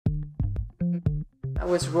I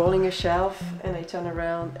was rolling a shelf and I turned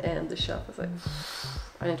around and the shelf was like,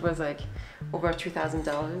 and it was like over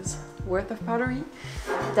 $2,000 worth of pottery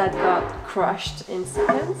that got crushed in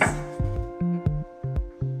seconds.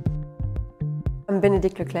 I'm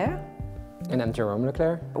Benedicte Leclere. And I'm Jerome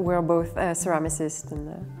Leclere. We're both ceramicists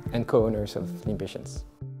and co-owners of Limpatience.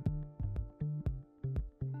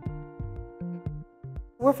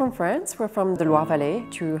 We're from France. We're from the Loire Valley,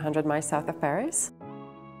 200 miles south of Paris.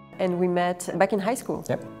 And we met back in high school.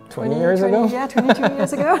 Yep, 20 years ago. Yeah, 22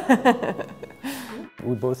 years ago.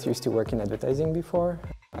 We both used to work in advertising before.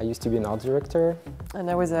 I used to be an art director. And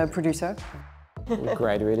I was a producer. We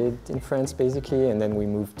graduated in France basically, and then we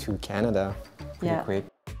moved to Canada pretty quick.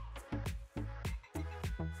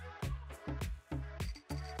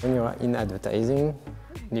 When you're in advertising,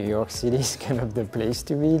 New York City is kind of the place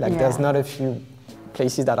to be. Like there's not a few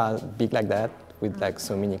places that are big like that with like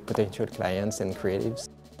so many potential clients and creatives.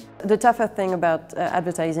 The tougher thing about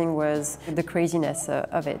advertising was the craziness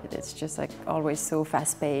of it. It's just like always so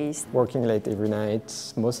fast-paced. Working late every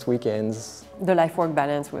night, most weekends. The life-work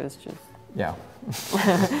balance was just... Yeah.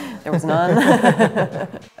 There was none.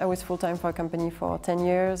 I was full-time for a company for 10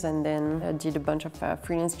 years and then I did a bunch of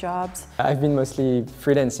freelance jobs. I've been mostly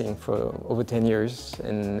freelancing for over 10 years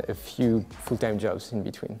and a few full-time jobs in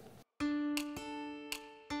between.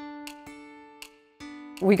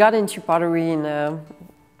 We got into pottery in a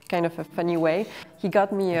kind of a funny way. He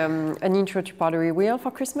got me an intro to pottery wheel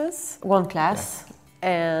for Christmas, one class,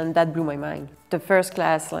 and that blew my mind. The first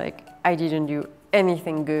class, like, I didn't do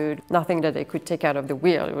anything good, nothing that I could take out of the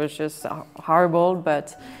wheel. It was just horrible,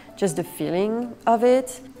 but just the feeling of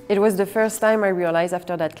it. It was the first time I realized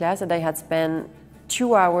after that class that I had spent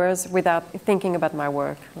 2 hours without thinking about my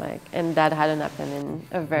work, and that hadn't happened in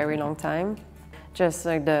a very long time. Just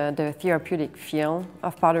like the therapeutic feel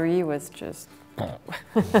of pottery was just...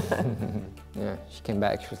 Yeah, she came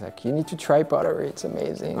back, she was like, you need to try pottery, it's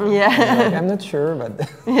amazing. Yeah. Like, I'm not sure, but...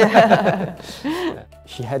 Yeah.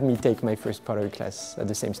 She had me take my first pottery class at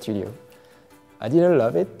the same studio. I didn't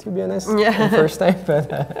love it, to be honest, the first time,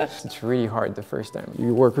 but it's really hard the first time.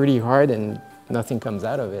 You work really hard and nothing comes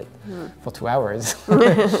out of it for 2 hours.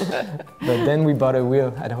 But then we bought a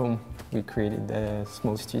wheel at home. We created a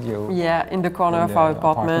small studio. Yeah, in the corner of our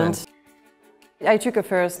apartment. I took a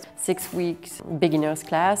first 6 weeks beginner's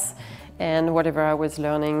class, and whatever I was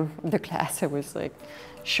learning, the class I was like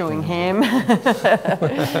showing him.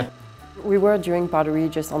 We were doing pottery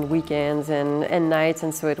just on weekends and nights,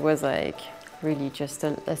 and so it was like really just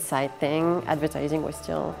a side thing. Advertising was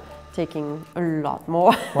still taking a lot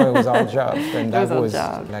more. Well, it was our job, and that was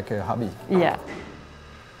like a hobby. Yeah.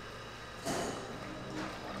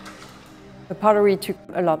 The pottery took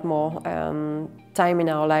a lot more time in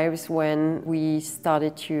our lives when we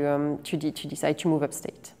started to decide to move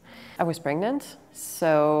upstate. I was pregnant,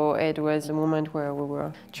 so it was a moment where we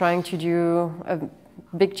were trying to do a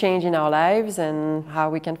big change in our lives and how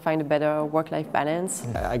we can find a better work-life balance.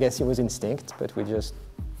 I guess it was instinct, but we just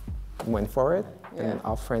went for it, and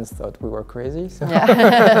our friends thought we were crazy. So.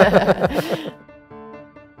 Yeah.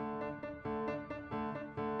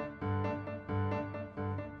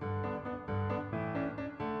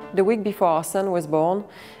 The week before our son was born,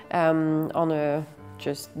 on a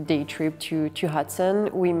just day trip to Hudson,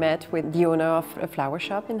 we met with the owner of a flower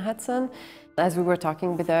shop in Hudson. As we were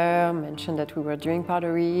talking with her, mentioned that we were doing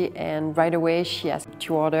pottery, and right away she asked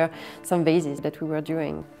to order some vases that we were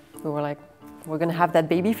doing. We were like, we're gonna have that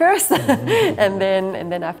baby first, and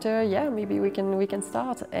then after, yeah, maybe we can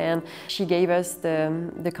start. And she gave us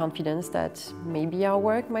the confidence that maybe our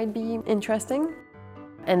work might be interesting.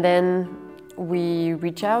 And then we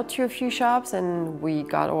reached out to a few shops and we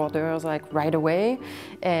got orders like right away,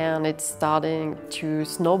 and it's starting to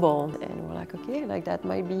snowball, and we're like, okay, like that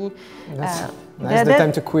might be... That's the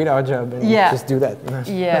time to quit our job and just do that.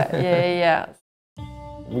 Yeah.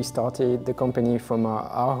 We started the company from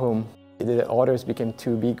our home. The orders became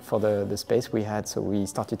too big for the space we had, so we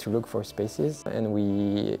started to look for spaces, and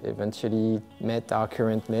we eventually met our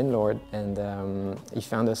current landlord, and he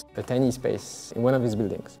found us a tiny space in one of his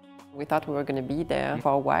buildings. We thought we were going to be there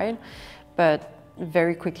for a while, but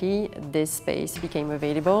very quickly this space became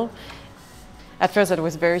available. At first it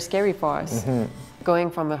was very scary for us, going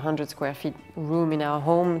from 100 square feet room in our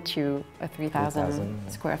home to a 3,000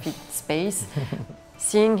 square feet space.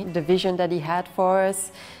 Seeing the vision that he had for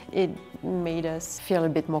us, it made us feel a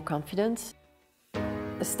bit more confident.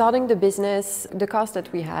 Starting the business, the costs that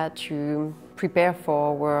we had to prepare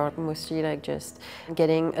for were mostly like just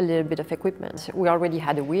getting a little bit of equipment. We already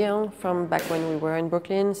had a wheel from back when we were in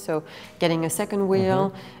Brooklyn, so getting a second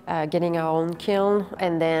wheel, getting our own kiln,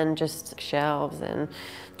 and then just shelves and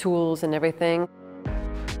tools and everything.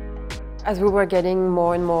 As we were getting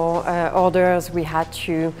more and more orders, we had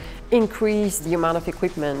to increase the amount of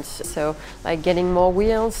equipment. So like getting more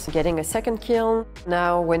wheels, getting a second kiln.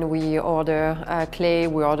 Now when we order clay,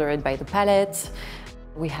 we order it by the pallet.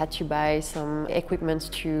 We had to buy some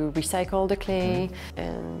equipment to recycle the clay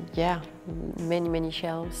and yeah, many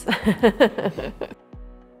shelves.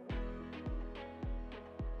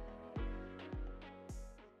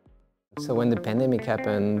 So when the pandemic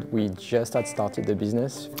happened, we just had started the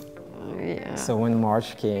business. Yeah. So when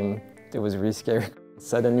March came, it was really scary.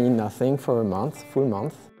 Suddenly nothing for a month, full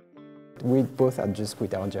month. We both had just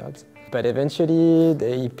quit our jobs. But eventually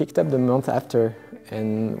they picked up the month after,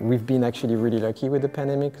 and we've been actually really lucky with the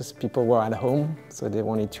pandemic because people were at home, so they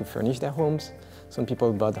wanted to furnish their homes. Some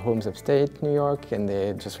people bought homes upstate New York and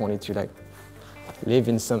they just wanted to like live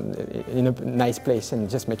in a nice place and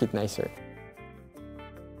just make it nicer.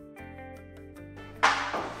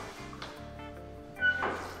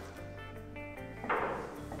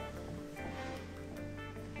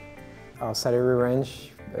 Our salary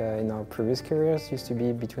range in our previous careers used to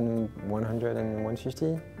be between 100 and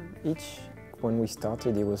 150 each. When we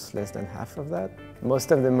started, it was less than half of that.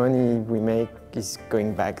 Most of the money we make is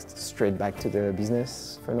going straight back to the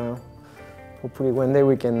business for now. Hopefully one day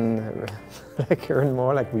we can like earn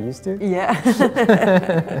more like we used to. Yeah.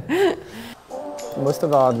 Most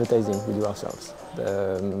of our advertising we do ourselves.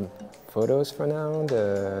 The photos for now,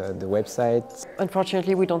 the website.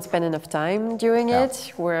 Unfortunately, we don't spend enough time doing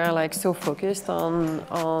it. We're like so focused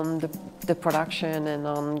on the production and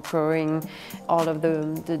on growing all of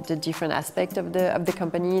the different aspects of the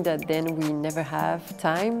company that then we never have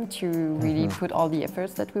time to really put all the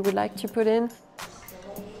efforts that we would like to put in.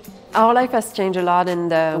 Our life has changed a lot in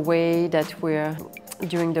the way that we're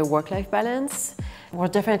doing the work-life balance. We're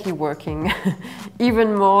definitely working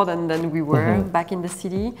even more than we were back in the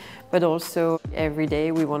city, but also every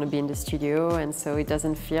day we want to be in the studio, and so it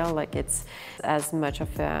doesn't feel like it's as much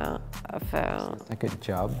of a like a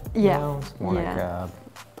job. Yeah. Now. It's more like a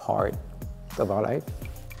part of our life.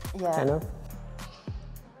 Yeah. Kind of.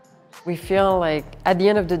 We feel like at the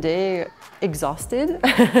end of the day exhausted,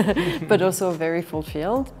 but also very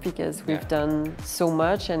fulfilled because we've done so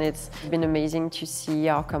much, and it's been amazing to see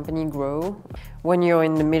our company grow. When you're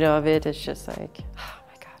in the middle of it, it's just like, oh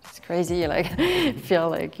my God, it's crazy. Like, feel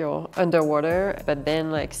like you're underwater, but then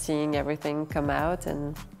like seeing everything come out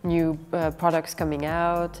and new products coming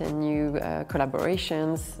out and new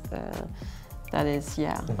collaborations, that is,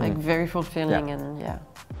 like very fulfilling and yeah.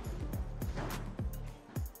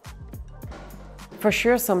 For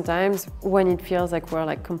sure, sometimes when it feels like we're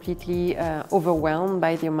like completely overwhelmed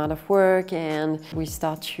by the amount of work and we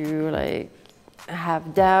start to like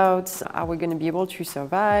have doubts, are we going to be able to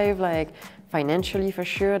survive? Like financially, for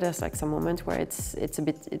sure, there's like some moments where it's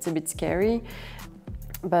a bit scary.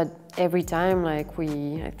 But every time, like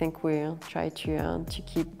I think we'll try to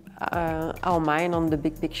keep our mind on the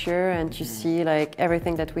big picture and to see like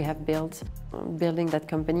everything that we have built, building that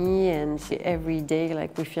company, and every day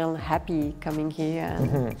like we feel happy coming here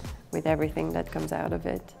and with everything that comes out of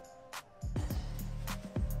it.